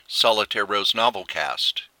Solitaire Rose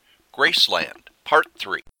Novelcast, Graceland, Part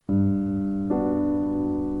 3.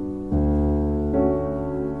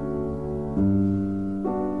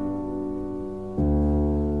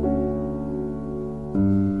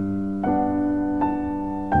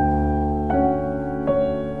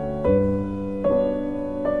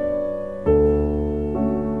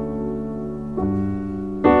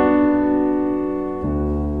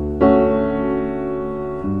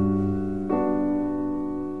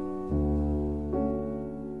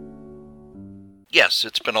 Yes,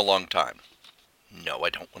 it's been a long time. No, I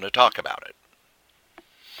don't want to talk about it.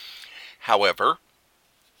 However,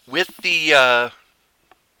 with the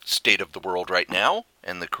state of the world right now,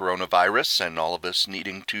 and the coronavirus, and all of us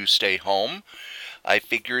needing to stay home, I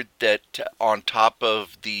figured that on top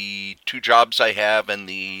of the 2 jobs I have and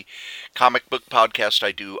the comic book podcast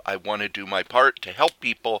I do, I want to do my part to help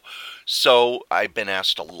people. So I've been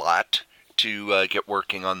asked a lot to get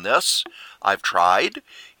working on this. I've tried.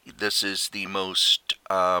 This is the most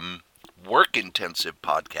work-intensive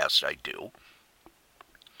podcast I do.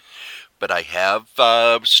 But I have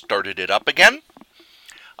started it up again.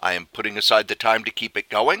 I am putting aside the time to keep it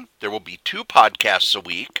going. There will be 2 podcasts a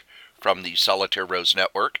week from the Solitaire Rose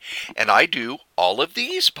Network, and I do all of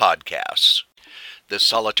these podcasts. The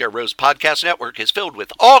Solitaire Rose Podcast Network is filled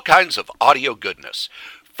with all kinds of audio goodness.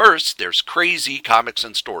 First, there's Crazy Comics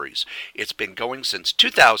and Stories. It's been going since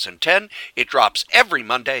 2010. It drops every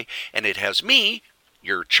Monday, and it has me,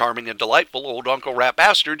 your charming and delightful old Uncle Rat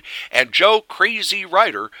Bastard, and Joe Crazy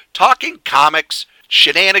Writer talking comics,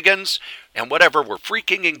 shenanigans, and whatever we're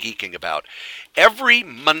freaking and geeking about every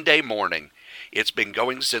Monday morning. It's been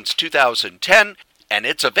going since 2010, and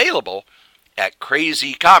it's available at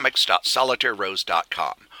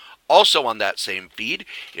crazycomics.solitairerose.com. Also on that same feed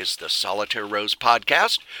is the Solitaire Rose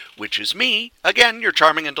Podcast, which is me, again, your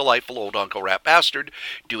charming and delightful old Uncle Rat Bastard,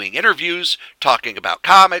 doing interviews, talking about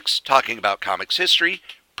comics history,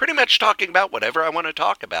 pretty much talking about whatever I want to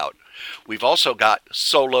talk about. We've also got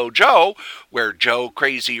Solo Joe, where Joe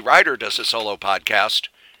Crazy Writer does a solo podcast,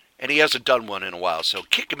 and he hasn't done one in a while, so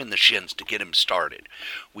kick him in the shins to get him started.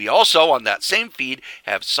 We also, on that same feed,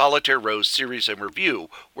 have Solitaire Rose Series and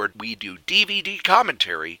Review, where we do DVD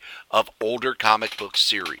commentary of older comic book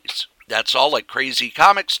series. That's all at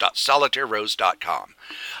crazycomics.solitairerose.com.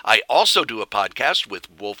 I also do a podcast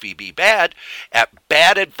with Wolfie B. Bad at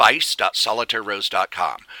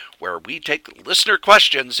badadvice.solitairerose.com, where we take listener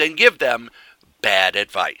questions and give them bad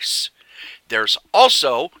advice. There's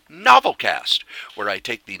also Novelcast, where I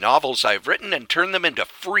take the novels I've written and turn them into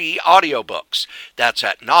free audiobooks. That's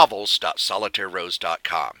at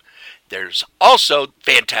novels.solitairerose.com. There's also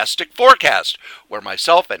Fantastic Forecast, where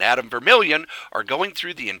myself and Adam Vermillion are going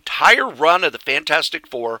through the entire run of the Fantastic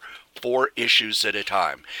Four, 4 issues at a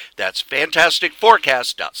time. That's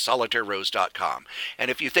fantasticforecast.solitairerose.com.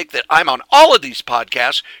 And if you think that I'm on all of these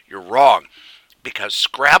podcasts, you're wrong, because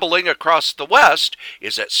Scrabbling Across the West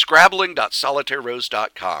is at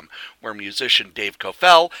scrabbling.solitairerose.com, where musician Dave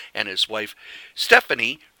Cofell and his wife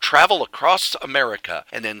Stephanie travel across America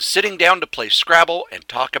and then sitting down to play Scrabble and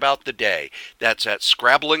talk about the day. That's at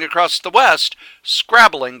Scrabbling Across the West,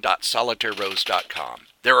 scrabbling.solitairerose.com.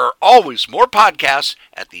 There are always more podcasts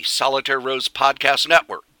at the Solitaire Rose Podcast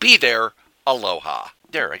Network. Be there. Aloha.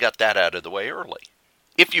 There, I got that out of the way early.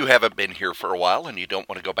 If you haven't been here for a while and you don't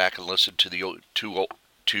want to go back and listen to the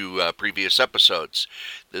two previous episodes,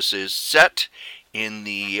 this is set in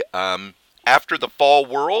the after the fall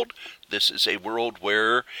world. This is a world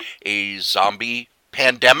where a zombie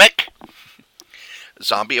pandemic,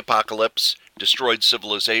 zombie apocalypse, destroyed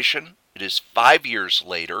civilization. It is 5 years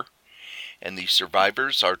later, and the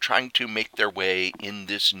survivors are trying to make their way in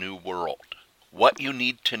this new world. What you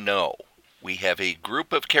need to know. We have a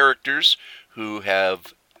group of characters who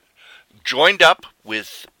have joined up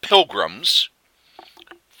with pilgrims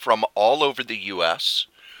from all over the U.S.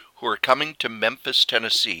 who are coming to Memphis,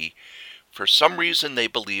 Tennessee. For some reason, they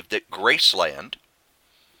believe that Graceland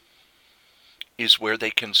is where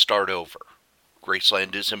they can start over.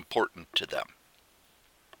 Graceland is important to them.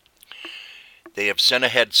 They have sent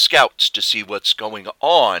ahead scouts to see what's going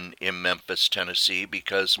on in Memphis, Tennessee,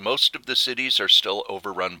 because most of the cities are still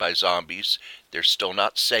overrun by zombies. They're still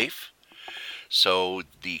not safe. So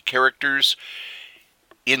the characters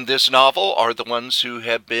in this novel are the ones who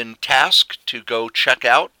have been tasked to go check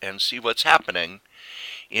out and see what's happening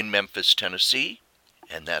in Memphis, Tennessee,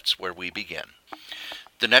 and that's where we begin.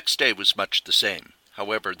 The next day was much the same.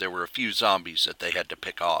 However, there were a few zombies that they had to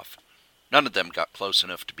pick off. None of them got close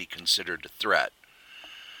enough to be considered a threat.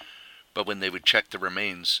 But when they would check the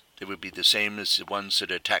remains, they would be the same as the ones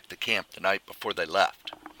that attacked the camp the night before they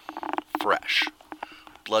left. Fresh.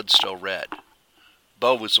 blood still red.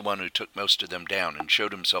 Bo was the one who took most of them down and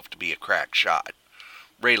showed himself to be a crack shot.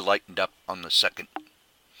 Ray lightened up the second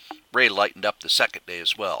day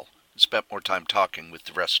as well, and spent more time talking with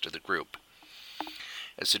the rest of the group.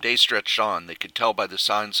 As the day stretched on, they could tell by the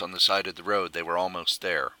signs on the side of the road they were almost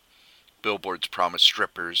there. Billboards promised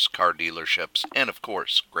strippers, car dealerships, and of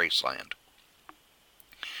course, Graceland.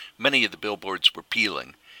 Many of the billboards were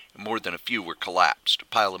peeling, and more than a few were collapsed, a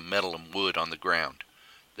pile of metal and wood on the ground.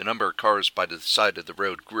 The number of cars by the side of the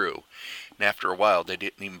road grew, and after a while they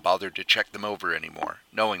didn't even bother to check them over anymore,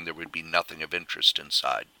 knowing there would be nothing of interest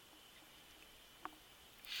inside.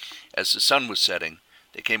 As the sun was setting,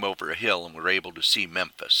 they came over a hill and were able to see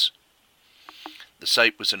Memphis. The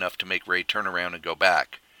sight was enough to make Ray turn around and go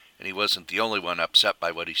back, and he wasn't the only one upset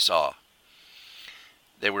by what he saw.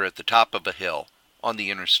 They were at the top of a hill, on the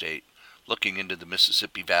interstate, looking into the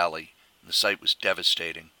Mississippi Valley, and the sight was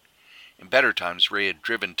devastating. In better times, Ray had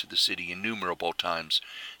driven to the city innumerable times,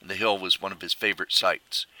 and the hill was one of his favorite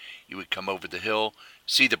sights. You would come over the hill,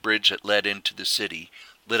 see the bridge that led into the city,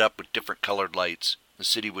 lit up with different colored lights. The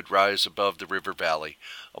city would rise above the river valley,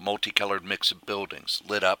 a multicolored mix of buildings,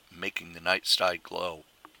 lit up, making the night sky glow.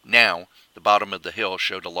 Now, the bottom of the hill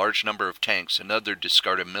showed a large number of tanks and other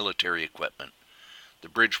discarded military equipment. The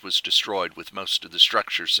bridge was destroyed, with most of the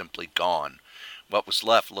structure simply gone, what was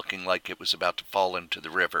left looking like it was about to fall into the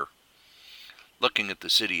river. Looking at the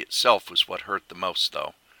city itself was what hurt the most,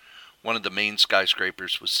 though. One of the main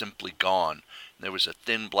skyscrapers was simply gone, and there was a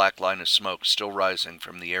thin black line of smoke still rising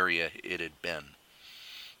from the area it had been.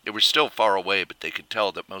 They were still far away, but they could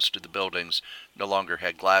tell that most of the buildings no longer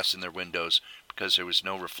had glass in their windows because there was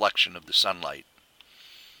no reflection of the sunlight.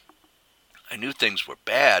 I knew things were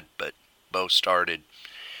bad, but Bo started.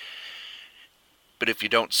 But if you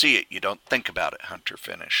don't see it, you don't think about it, Hunter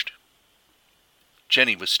finished.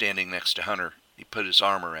 Jenny was standing next to Hunter. He put his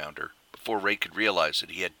arm around her. Before Ray could realize it,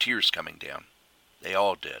 he had tears coming down. They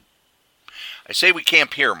all did. "I say we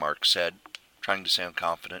camp here," Mark said, trying to sound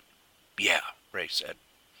confident. "Yeah," Ray said.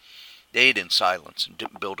 They ate in silence and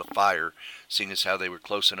didn't build a fire, seeing as how they were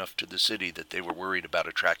close enough to the city that they were worried about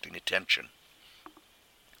attracting attention.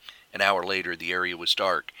 An hour later, the area was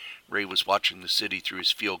dark. Ray was watching the city through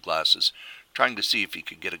his field glasses, trying to see if he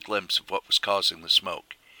could get a glimpse of what was causing the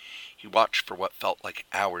smoke. He watched for what felt like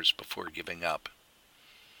hours before giving up.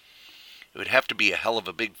 "It would have to be a hell of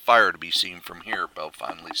a big fire to be seen from here," Bo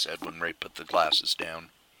finally said when Ray put the glasses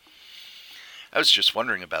down. "I was just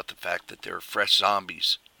wondering about the fact that there are fresh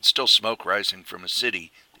zombies, and still smoke rising from a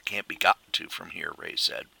city that can't be gotten to from here," Ray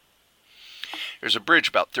said. "There's a bridge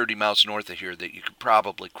about 30 miles north of here that you could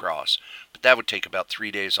probably cross, but that would take about 3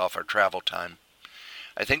 days off our travel time.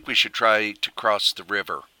 I think we should try to cross the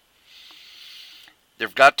river.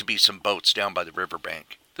 There've got to be some boats down by the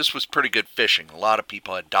riverbank. This was pretty good fishing. A lot of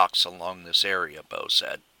people had docks along this area," Bo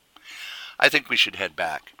said. "I think we should head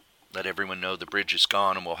back. Let everyone know the bridge is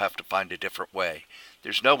gone and we'll have to find a different way.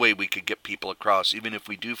 There's no way we could get people across even if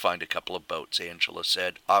we do find a couple of boats," Angela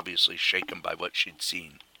said, obviously shaken by what she'd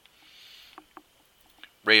seen.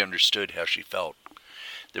 Ray understood how she felt.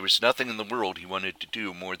 There was nothing in the world he wanted to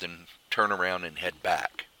do more than turn around and head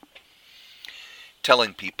back.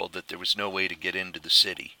 Telling people that there was no way to get into the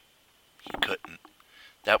city. He couldn't.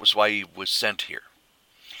 That was why he was sent here.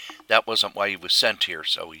 That wasn't why he was sent here,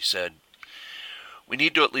 so he said, "We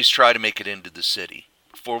need to at least try to make it into the city.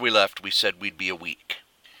 Before we left, we said we'd be a week.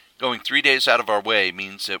 Going 3 days out of our way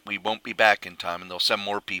means that we won't be back in time and they'll send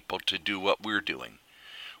more people to do what we're doing.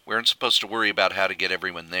 We aren't supposed to worry about how to get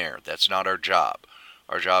everyone there. That's not our job.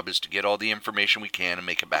 Our job is to get all the information we can and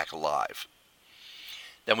make it back alive.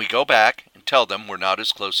 Then we go back and tell them we're not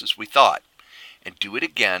as close as we thought, and do it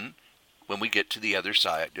again when we get to the other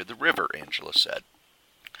side of the river," Angela said.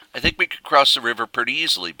 "I think we could cross the river pretty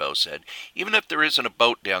easily," Bo said. "Even if there isn't a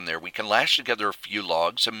boat down there, we can lash together a few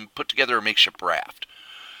logs and put together a makeshift raft.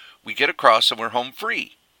 We get across and we're home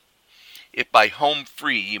free." "If by home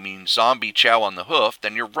free you mean zombie chow on the hoof,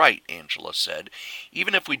 then you're right," Angela said.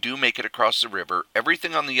 "Even if we do make it across the river,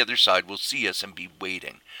 everything on the other side will see us and be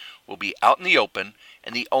waiting. We'll be out in the open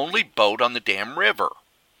and the only boat on the damn river.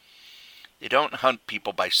 They don't hunt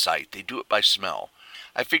people by sight, they do it by smell.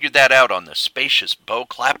 I figured that out on the spacious Bo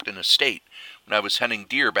Clapton estate when I was hunting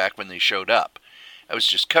deer back when they showed up. I was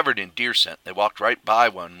just covered in deer scent. They walked right by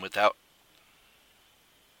one without..."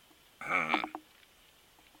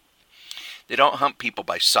 "They don't hunt people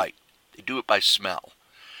by sight, they do it by smell.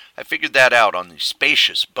 I figured that out on the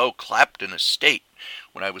spacious Bo Clapton estate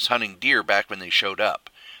when I was hunting deer back when they showed up.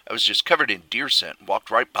 I was just covered in deer scent and walked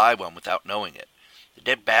right by one without knowing it. The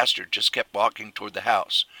dead bastard just kept walking toward the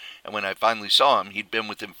house, and when I finally saw him, he'd been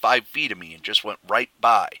within 5 feet of me and just went right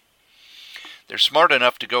by. They're smart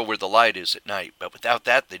enough to go where the light is at night, but without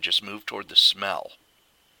that they just move toward the smell.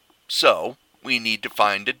 So, we need to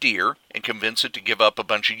find a deer and convince it to give up a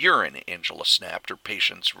bunch of urine, Angela snapped, her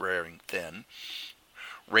patience wearing thin.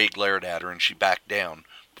 Ray glared at her and she backed down.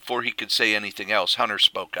 Before he could say anything else, Hunter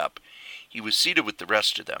spoke up. He was seated with the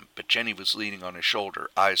rest of them, but Jenny was leaning on his shoulder,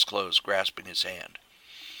 eyes closed, grasping his hand.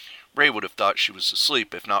 Ray would have thought she was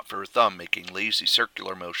asleep if not for her thumb making lazy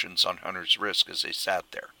circular motions on Hunter's wrist as they sat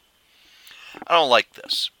there. I don't like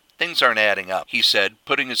this. Things aren't adding up, he said,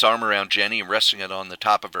 putting his arm around Jenny and resting it on the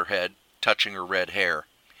top of her head, touching her red hair.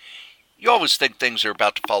 You always think things are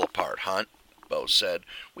about to fall apart, Hunt, Bo said.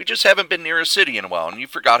 We just haven't been near a city in a while, and you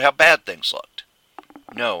forgot how bad things looked.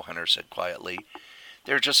 No, Hunter said quietly.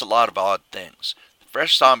 There are just a lot of odd things. The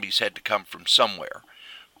fresh zombies had to come from somewhere,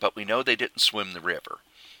 but we know they didn't swim the river.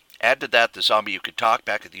 Add to that the zombie who could talk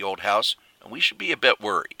back at the old house, and we should be a bit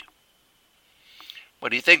worried. What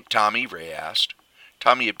do you think, Tommy? Ray asked.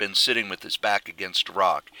 Tommy had been sitting with his back against a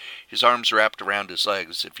rock, his arms wrapped around his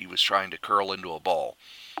legs as if he was trying to curl into a ball.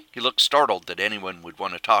 He looked startled that anyone would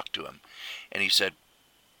want to talk to him, and he said,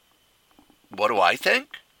 What do I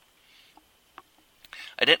think?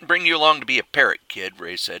 I didn't bring you along to be a parrot, kid,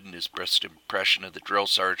 Ray said in his best impression of the drill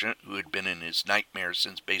sergeant who had been in his nightmares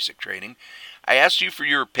since basic training. I asked you for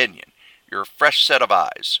your opinion. You're a fresh set of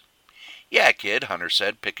eyes. Yeah, kid, Hunter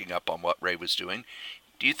said, picking up on what Ray was doing.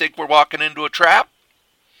 Do you think we're walking into a trap?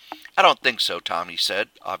 I don't think so, Tommy said,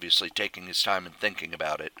 obviously taking his time and thinking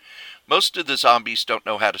about it. Most of the zombies don't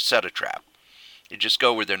know how to set a trap. They just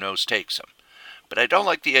go where their nose takes them. But I don't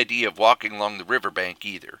like the idea of walking along the riverbank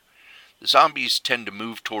either. The zombies tend to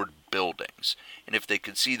move toward buildings, and if they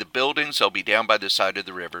can see the buildings, they'll be down by the side of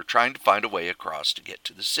the river trying to find a way across to get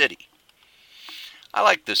to the city. I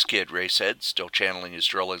like this kid, Ray said, still channeling his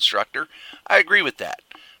drill instructor. I agree with that.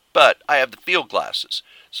 But I have the field glasses,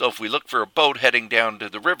 so if we look for a boat heading down to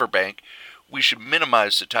the riverbank, we should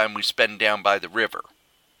minimize the time we spend down by the river.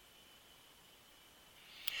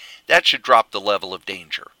 That should drop the level of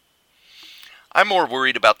danger. I'm more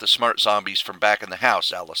worried about the smart zombies from back in the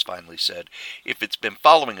house, Alice finally said. If it's been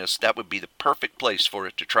following us, that would be the perfect place for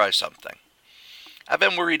it to try something. I've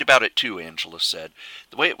been worried about it too, Angela said.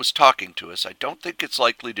 The way it was talking to us, I don't think it's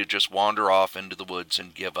likely to just wander off into the woods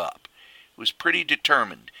and give up. It was pretty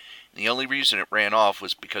determined, and the only reason it ran off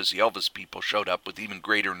was because the Elvis people showed up with even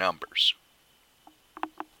greater numbers.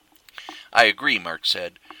 I agree, Mark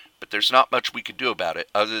said, but there's not much we can do about it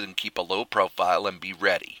other than keep a low profile and be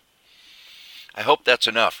ready. I hope that's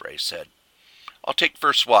enough, Ray said. I'll take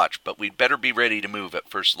first watch, but we'd better be ready to move at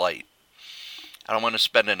first light. I don't want to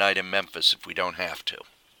spend a night in Memphis if we don't have to.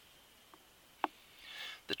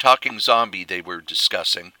 The talking zombie they were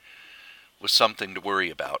discussing was something to worry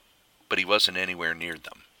about, but he wasn't anywhere near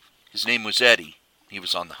them. His name was Eddie. He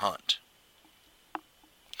was on the hunt.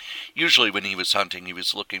 Usually when he was hunting, he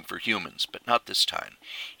was looking for humans, but not this time.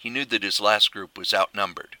 He knew that his last group was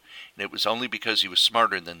outnumbered, and it was only because he was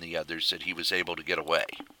smarter than the others that he was able to get away.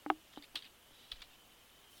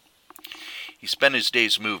 He spent his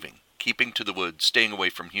days moving, keeping to the woods, staying away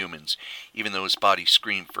from humans, even though his body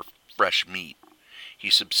screamed for fresh meat. He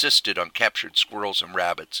subsisted on captured squirrels and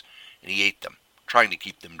rabbits, and he ate them, trying to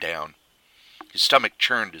keep them down. His stomach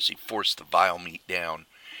churned as he forced the vile meat down.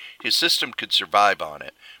 His system could survive on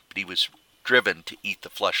it, but he was driven to eat the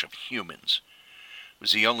flesh of humans. It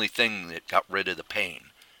was the only thing that got rid of the pain,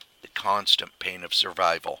 the constant pain of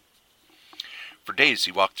survival. For days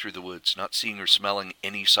he walked through the woods, not seeing or smelling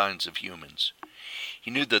any signs of humans.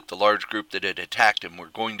 He knew that the large group that had attacked him were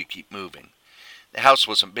going to keep moving. The house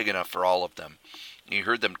wasn't big enough for all of them, and he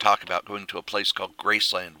heard them talk about going to a place called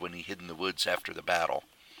Graceland when he hid in the woods after the battle.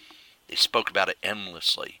 They spoke about it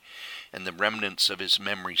endlessly, and the remnants of his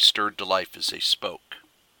memory stirred to life as they spoke.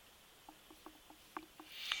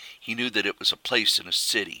 He knew that it was a place in a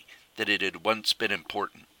city, that it had once been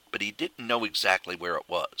important, but he didn't know exactly where it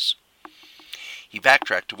was. He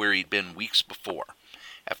backtracked to where he'd been weeks before.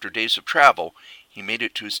 After days of travel, he made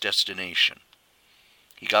it to his destination.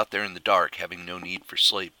 He got there in the dark, having no need for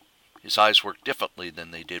sleep. His eyes worked differently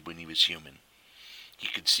than they did when he was human. He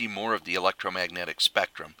could see more of the electromagnetic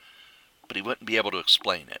spectrum, but he wouldn't be able to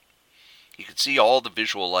explain it. He could see all the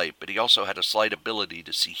visual light, but he also had a slight ability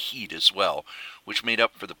to see heat as well, which made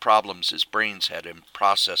up for the problems his brains had in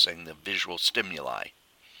processing the visual stimuli.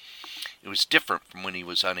 It was different from when he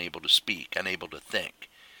was unable to speak, unable to think.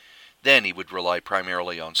 Then he would rely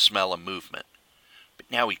primarily on smell and movement, but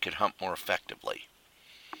now he could hunt more effectively.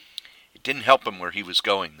 It didn't help him where he was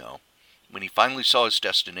going, though. When he finally saw his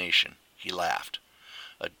destination, he laughed.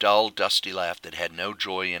 a dull, dusty laugh that had no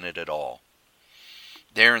joy in it at all.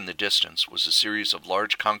 There in the distance was a series of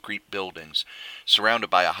large concrete buildings surrounded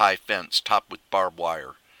by a high fence topped with barbed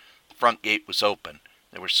wire. The front gate was open.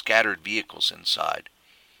 There were scattered vehicles inside,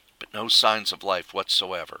 but no signs of life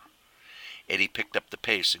whatsoever. Eddie picked up the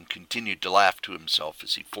pace and continued to laugh to himself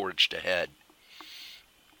as he forged ahead.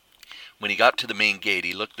 When he got to the main gate,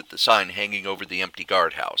 he looked at the sign hanging over the empty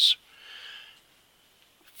guardhouse.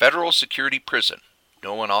 Federal Security Prison.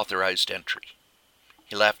 No unauthorized entry.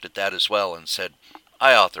 He laughed at that as well and said,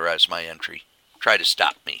 "I authorize my entry. Try to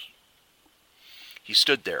stop me." He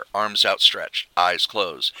stood there, arms outstretched, eyes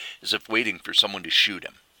closed, as if waiting for someone to shoot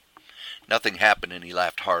him. Nothing happened, and he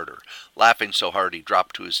laughed harder, laughing so hard he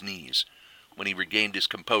dropped to his knees. When he regained his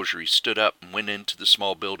composure, he stood up and went into the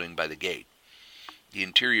small building by the gate. The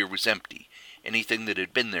interior was empty. Anything that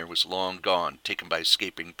had been there was long gone, taken by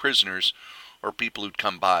escaping prisoners or people who'd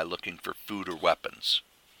come by looking for food or weapons.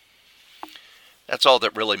 That's all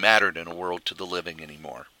that really mattered in a world to the living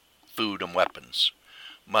anymore. Food and weapons.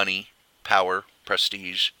 Money, power,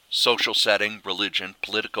 prestige, social setting, religion,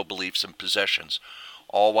 political beliefs, and possessions,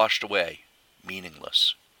 all washed away,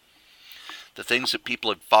 meaningless. The things that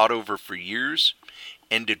people had fought over for years,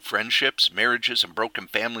 ended friendships, marriages, and broken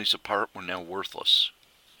families apart, were now worthless.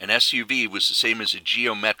 An SUV was the same as a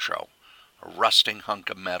Geo Metro, a rusting hunk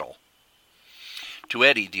of metal. To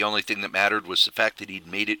Eddie, the only thing that mattered was the fact that he'd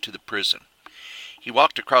made it to the prison. He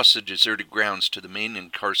walked across the deserted grounds to the main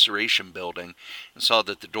incarceration building and saw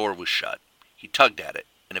that the door was shut. He tugged at it,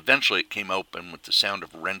 and eventually it came open with the sound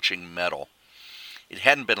of wrenching metal. It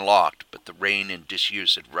hadn't been locked, but the rain and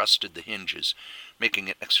disuse had rusted the hinges, making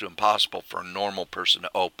it next to impossible for a normal person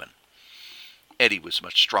to open. Eddie was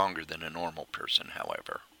much stronger than a normal person,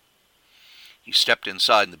 however. He stepped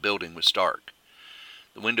inside and the building was dark.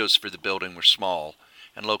 The windows for the building were small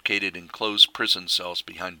and located in closed prison cells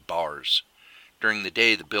behind bars. During the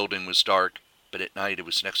day the building was dark, but at night it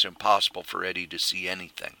was next to impossible for Eddie to see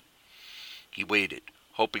anything. He waited,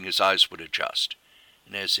 hoping his eyes would adjust,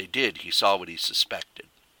 and as they did, he saw what he suspected.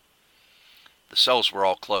 The cells were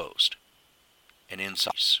all closed, and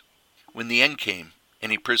inside. When the end came,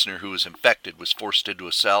 any prisoner who was infected was forced into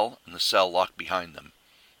a cell, and the cell locked behind them.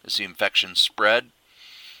 As the infection spread,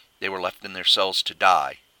 they were left in their cells to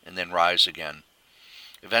die, and then rise again.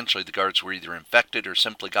 Eventually, the guards were either infected or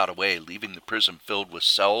simply got away, leaving the prison filled with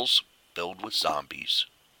cells filled with zombies.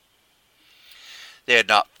 They had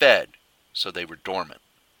not fed, so they were dormant,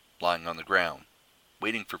 lying on the ground,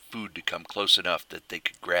 waiting for food to come close enough that they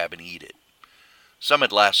could grab and eat it. Some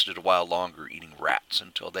had lasted a while longer, eating rats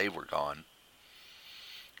until they were gone.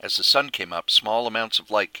 As the sun came up, small amounts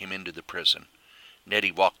of light came into the prison.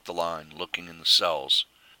 Eddie walked the line, looking in the cells.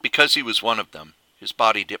 Because he was one of them, his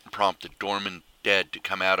body didn't prompt the dormant dead to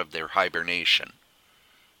come out of their hibernation.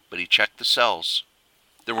 But he checked the cells.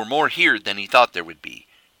 There were more here than he thought there would be,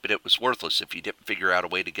 but it was worthless if he didn't figure out a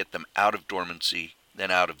way to get them out of dormancy, then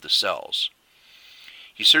out of the cells.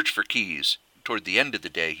 He searched for keys. Toward the end of the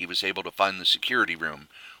day, he was able to find the security room,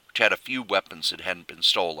 which had a few weapons that hadn't been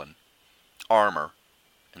stolen, armor,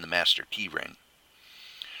 and the master keyring.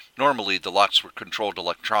 Normally, the locks were controlled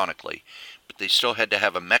electronically, but they still had to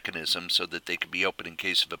have a mechanism so that they could be opened in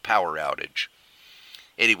case of a power outage.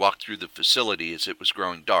 Eddie walked through the facility as it was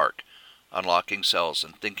growing dark, unlocking cells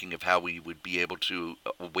and thinking of how he would be able to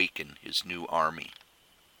awaken his new army.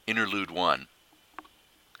 Interlude 1.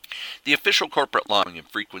 The official corporate line in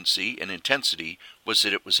frequency and intensity was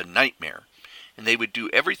that it was a nightmare, and they would do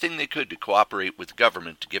everything they could to cooperate with the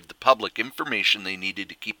government to give the public information they needed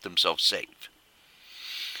to keep themselves safe.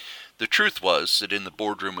 The truth was that in the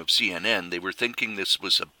boardroom of CNN, they were thinking this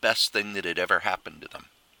was the best thing that had ever happened to them.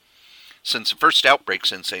 Since the first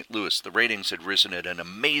outbreaks in St. Louis, the ratings had risen at an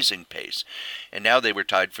amazing pace, and now they were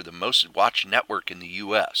tied for the most watched network in the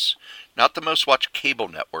U.S. Not the most watched cable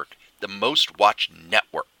network, the most watched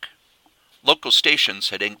network. Local stations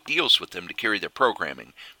had inked deals with them to carry their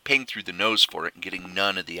programming, paying through the nose for it and getting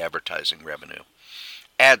none of the advertising revenue.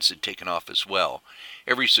 Ads had taken off as well.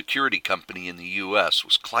 Every security company in the U.S.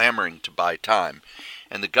 was clamoring to buy time,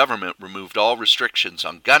 and the government removed all restrictions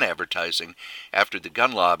on gun advertising after the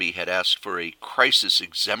gun lobby had asked for a crisis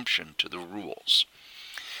exemption to the rules.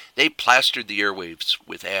 They plastered the airwaves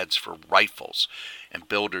with ads for rifles and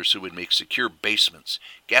builders who would make secure basements,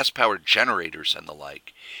 gas-powered generators, and the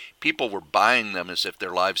like. People were buying them as if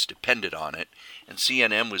their lives depended on it, and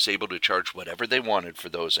CNN was able to charge whatever they wanted for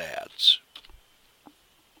those ads.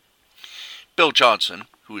 Bill Johnson,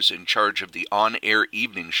 who was in charge of the on-air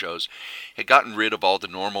evening shows, had gotten rid of all the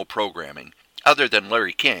normal programming, other than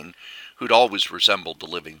Larry King, who'd always resembled the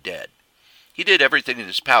living dead. He did everything in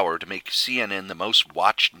his power to make CNN the most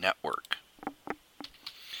watched network.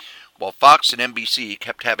 While Fox and NBC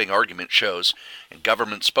kept having argument shows and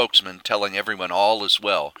government spokesmen telling everyone all is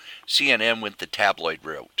well, CNN went the tabloid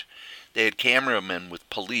route. They had cameramen with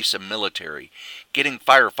police and military, getting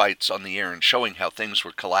firefights on the air and showing how things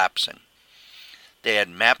were collapsing. They had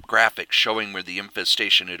map graphics showing where the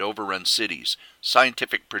infestation had overrun cities,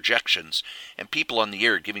 scientific projections, and people on the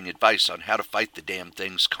air giving advice on how to fight the damn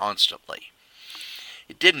things constantly.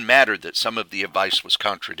 It didn't matter that some of the advice was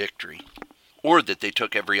contradictory, or that they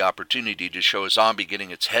took every opportunity to show a zombie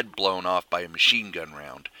getting its head blown off by a machine gun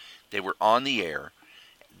round. They were on the air,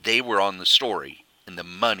 they were on the story, and the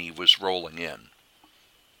money was rolling in.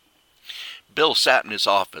 Bill sat in his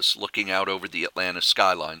office, looking out over the Atlanta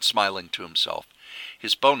skyline, smiling to himself.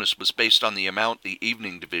 His bonus was based on the amount the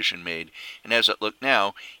evening division made, and as it looked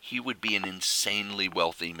now, he would be an insanely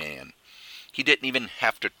wealthy man. He didn't even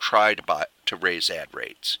have to try to raise ad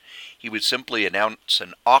rates. He would simply announce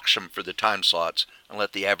an auction for the time slots and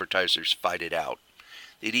let the advertisers fight it out.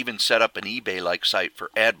 They'd even set up an eBay-like site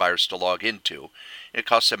for ad buyers to log into. It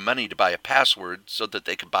cost them money to buy a password so that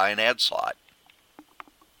they could buy an ad slot.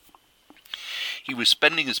 He was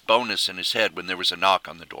spending his bonus in his head when there was a knock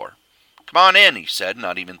on the door. "Come on in," he said,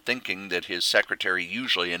 not even thinking that his secretary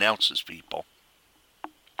usually announces people.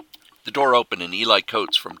 The door opened and Eli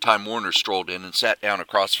Coates from Time Warner strolled in and sat down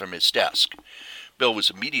across from his desk. Bill was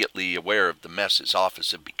immediately aware of the mess his office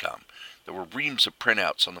had become. There were reams of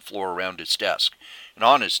printouts on the floor around his desk, and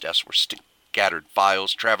on his desk were scattered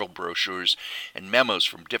files, travel brochures, and memos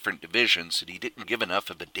from different divisions that he didn't give enough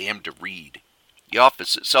of a damn to read. The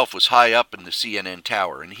office itself was high up in the CNN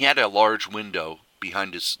tower, and he had a large window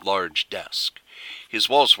behind his large desk. His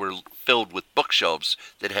walls were filled with bookshelves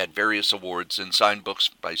that had various awards and signed books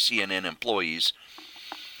by CNN employees,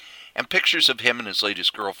 and pictures of him and his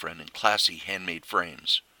latest girlfriend in classy handmade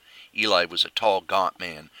frames. Eli was a tall, gaunt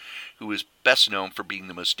man who was best known for being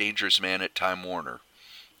the most dangerous man at Time Warner.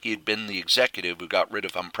 He had been the executive who got rid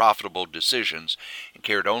of unprofitable decisions and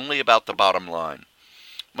cared only about the bottom line.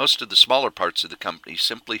 Most of the smaller parts of the company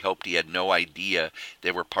simply hoped he had no idea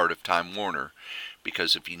they were part of Time Warner,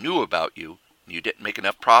 because if he knew about you, and you didn't make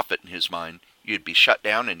enough profit in his mind, you'd be shut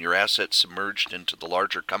down and your assets submerged into the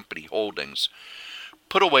larger company holdings,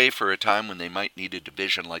 put away for a time when they might need a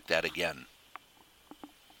division like that again.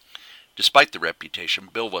 Despite the reputation,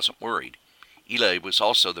 Bill wasn't worried. Eli was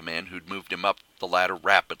also the man who'd moved him up the ladder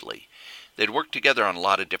rapidly. They'd worked together on a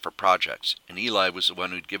lot of different projects, and Eli was the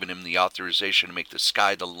one who'd given him the authorization to make the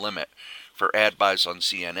sky the limit for ad buys on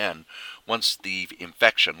CNN once the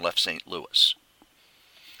infection left St. Louis.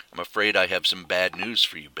 "I'm afraid I have some bad news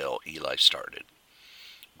for you, Bill," Eli started.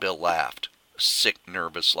 Bill laughed, a sick,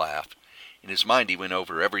 nervous laugh. In his mind he went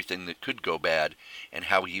over everything that could go bad and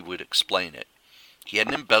how he would explain it. He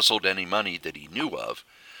hadn't embezzled any money that he knew of,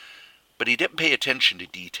 but he didn't pay attention to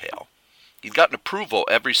detail. He'd gotten approval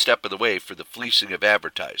every step of the way for the fleecing of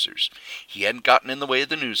advertisers. He hadn't gotten in the way of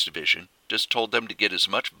the news division, just told them to get as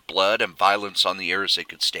much blood and violence on the air as they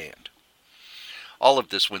could stand. All of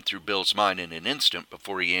this went through Bill's mind in an instant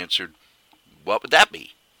before he answered, "What would that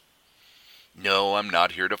be?" "No, I'm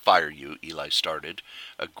not here to fire you," Eli started,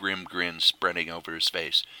 a grim grin spreading over his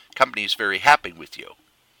face. "The company is very happy with you.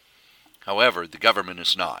 However, the government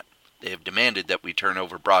is not. They have demanded that we turn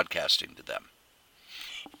over broadcasting to them."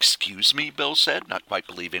 "Excuse me," Bill said, not quite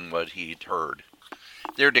believing what he'd heard.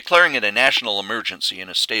 "They're declaring it a national emergency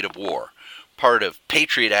and a state of war. Part of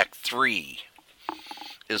Patriot Act 3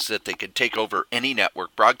 is that they can take over any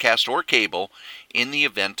network, broadcast or cable, in the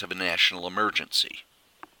event of a national emergency."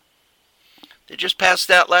 "They just passed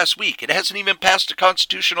that last week. It hasn't even passed a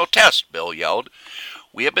constitutional test," Bill yelled.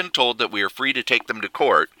 "We have been told that we are free to take them to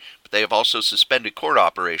court, but they have also suspended court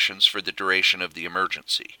operations for the duration of the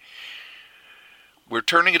emergency. We're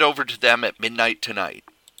turning it over to them at midnight tonight.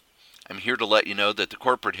 I'm here to let you know that the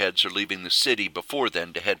corporate heads are leaving the city before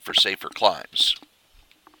then to head for safer climes."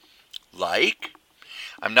 "Like?"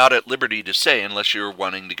 "I'm not at liberty to say unless you're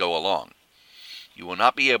wanting to go along. You will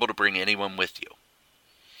not be able to bring anyone with you."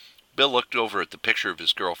 Bill looked over at the picture of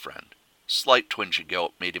his girlfriend. A slight twinge of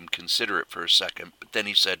guilt made him consider it for a second, but then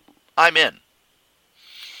he said, "I'm in."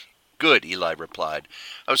 "Good," Eli replied.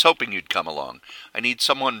 "I was hoping you'd come along. I need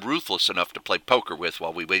someone ruthless enough to play poker with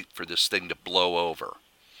while we wait for this thing to blow over."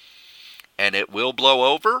 "And it will blow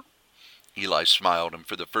over?" Eli smiled, and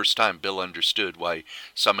for the first time Bill understood why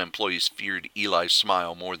some employees feared Eli's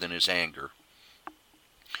smile more than his anger.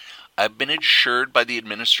 "I've been assured by the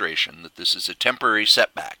administration that this is a temporary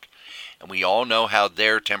setback, and we all know how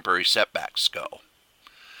their temporary setbacks go."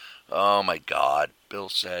 "Oh my God," Bill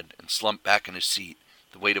said, and slumped back in his seat.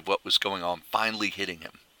 the weight of what was going on finally hitting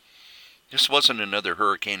him. This wasn't another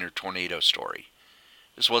hurricane or tornado story.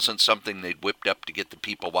 This wasn't something they'd whipped up to get the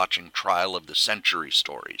people watching Trial of the Century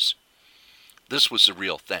stories. This was the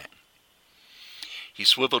real thing. He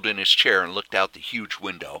swiveled in his chair and looked out the huge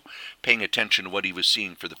window, paying attention to what he was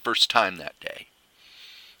seeing for the first time that day.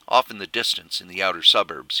 Off in the distance, in the outer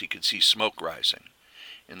suburbs, he could see smoke rising.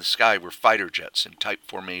 In the sky were fighter jets in tight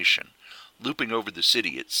formation, looping over the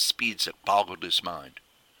city at speeds that boggled his mind.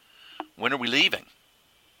 When are we leaving?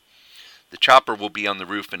 The chopper will be on the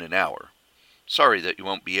roof in an hour. Sorry that you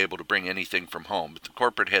won't be able to bring anything from home, but the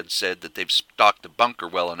corporate head said that they've stocked the bunker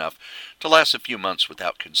well enough to last a few months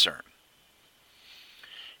without concern.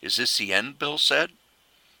 Is this the end? Bill said.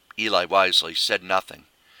 Eli wisely said nothing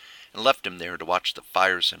and left him there to watch the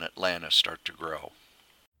fires in Atlanta start to grow.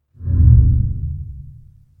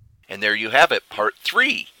 And there you have it, part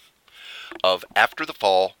 3 of After the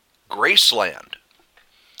Fall, Graceland.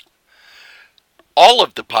 All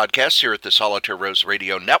of the podcasts here at the Solitaire Rose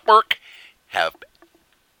Radio Network have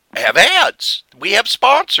ads. We have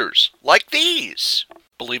sponsors like these.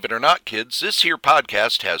 Believe it or not, kids, this here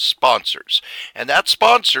podcast has sponsors. And that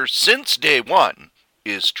sponsor, since day one,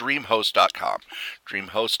 is DreamHost.com.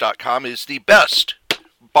 DreamHost.com is the best,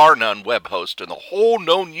 bar none, web host in the whole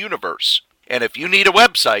known universe. And if you need a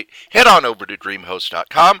website, head on over to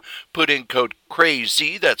DreamHost.com, put in code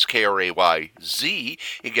CRAYZ, that's KRAYZ,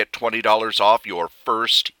 and get $20 off your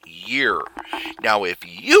first year. Now, if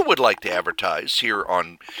you would like to advertise here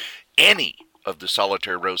on any of the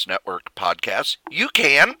Solitaire Rose Network podcasts, you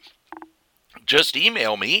can. Just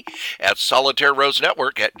email me at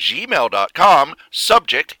solitairerosenetwork@gmail.com,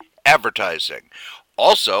 subject advertising.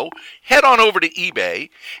 Also, head on over to eBay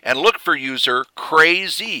and look for user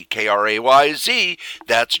Crazy, Krayz.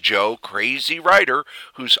 That's Joe Crazy Writer,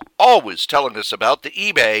 who's always telling us about the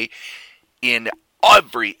eBay in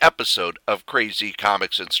every episode of Crazy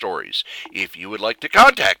Comics and Stories. If you would like to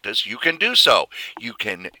contact us, you can do so. You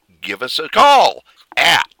can give us a call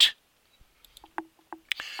at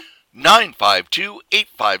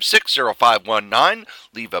 952-856-0519.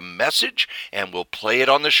 Leave a message and we'll play it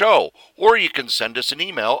on the show. Or you can send us an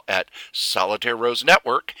email at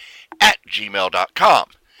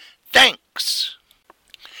solitairerosenetwork@gmail.com. Thanks.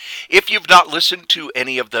 If you've not listened to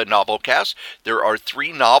any of the novelcasts, there are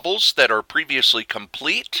 3 novels that are previously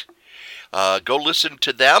complete. Go listen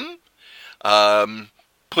to them.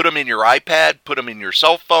 Put them in your iPad, put them in your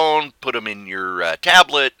cell phone, put them in your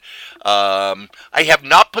tablet. I have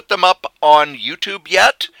not put them up on YouTube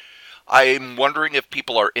yet. I'm wondering if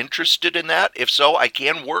people are interested in that. If so, I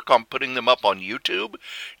can work on putting them up on YouTube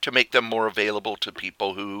to make them more available to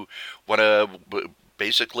people who want to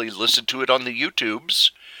basically listen to it on the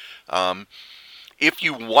YouTubes. If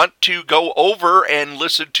you want to go over and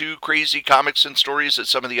listen to Crazy Comics and Stories at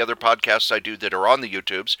some of the other podcasts I do that are on the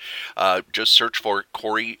YouTubes, just search for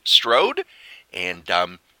Corey Strode, and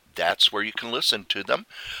that's where you can listen to them.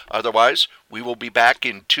 Otherwise, we will be back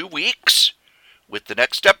in 2 weeks with the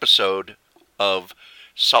next episode of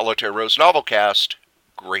Solitaire Rose Novelcast,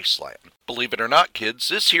 Graceland. Believe it or not, kids,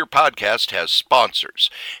 this here podcast has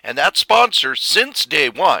sponsors, and that sponsor, since day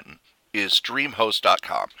one, is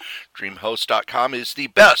DreamHost.com. DreamHost.com is the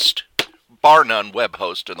best, bar none, web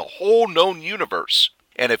host in the whole known universe.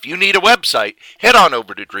 And if you need a website, head on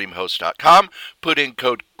over to DreamHost.com, put in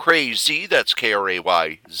code CRAYZ, that's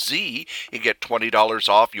KRAYZ, and get $20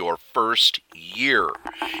 off your first year.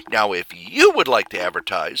 Now, if you would like to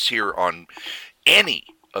advertise here on any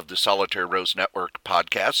of the Solitaire Rose Network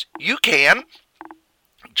podcasts, you can.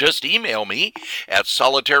 Just email me at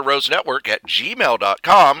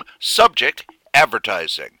solitairerosenetwork@gmail.com, subject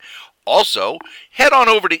advertising. Also, head on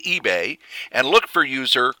over to eBay and look for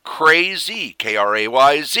user Crazy,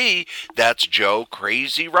 Krayz. That's Joe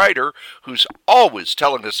Crazy Writer, who's always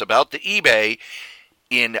telling us about the eBay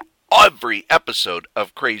in every episode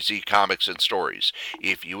of Crazy Comics and Stories.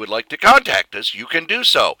 If you would like to contact us, you can do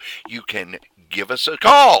so. You can give us a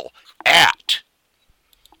call at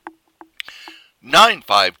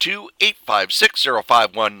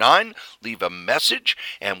 952-856-0519. Leave a message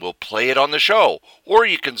and we'll play it on the show. Or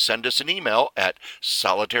you can send us an email at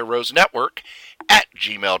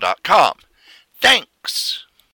solitairerosenetwork@gmail.com. Thanks.